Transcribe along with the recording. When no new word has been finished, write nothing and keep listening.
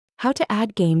How to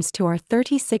add games to our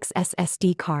R36S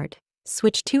SD card.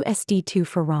 Switch to SD2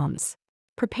 for ROMs.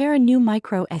 Prepare a new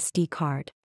micro SD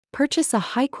card. Purchase a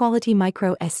high-quality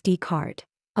micro SD card.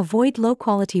 Avoid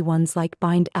low-quality ones like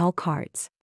bind AL cards.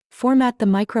 Format the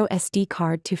micro SD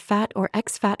card to FAT or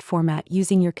exFAT format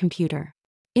using your computer.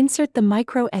 Insert the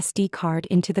micro SD card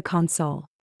into the console.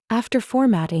 After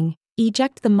formatting,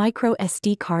 eject the micro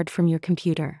SD card from your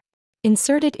computer.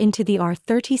 Insert it into the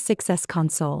R36S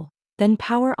console, then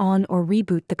power on or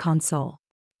reboot the console.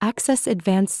 Access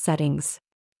advanced settings.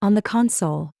 On the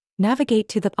console, navigate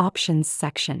to the Options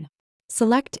section.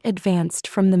 Select Advanced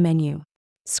from the menu.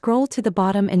 Scroll to the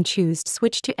bottom and choose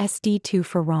Switch to SD2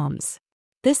 for ROMs.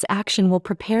 This action will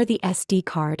prepare the SD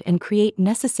card and create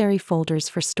necessary folders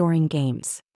for storing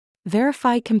games.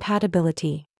 Verify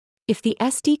compatibility. If the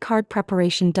SD card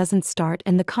preparation doesn't start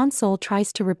and the console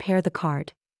tries to repair the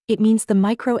card, it means the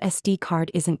micro SD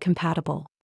card isn't compatible.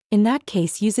 In that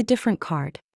case, use a different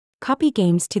card. Copy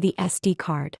games to the SD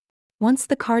card. Once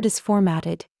the card is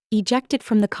formatted, eject it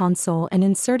from the console and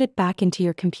insert it back into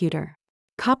your computer.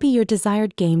 Copy your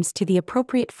desired games to the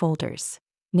appropriate folders: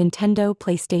 Nintendo,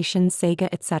 PlayStation, Sega,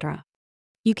 etc.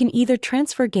 You can either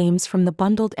transfer games from the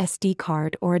bundled SD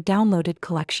card or a downloaded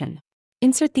collection.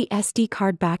 Insert the SD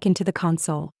card back into the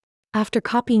console. After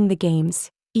copying the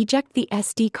games, eject the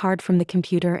SD card from the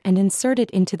computer and insert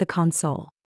it into the console.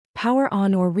 Power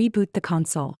on or reboot the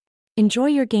console. Enjoy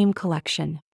your game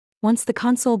collection. Once the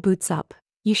console boots up,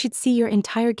 you should see your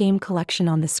entire game collection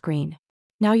on the screen.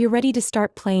 Now you're ready to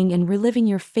start playing and reliving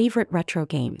your favorite retro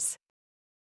games.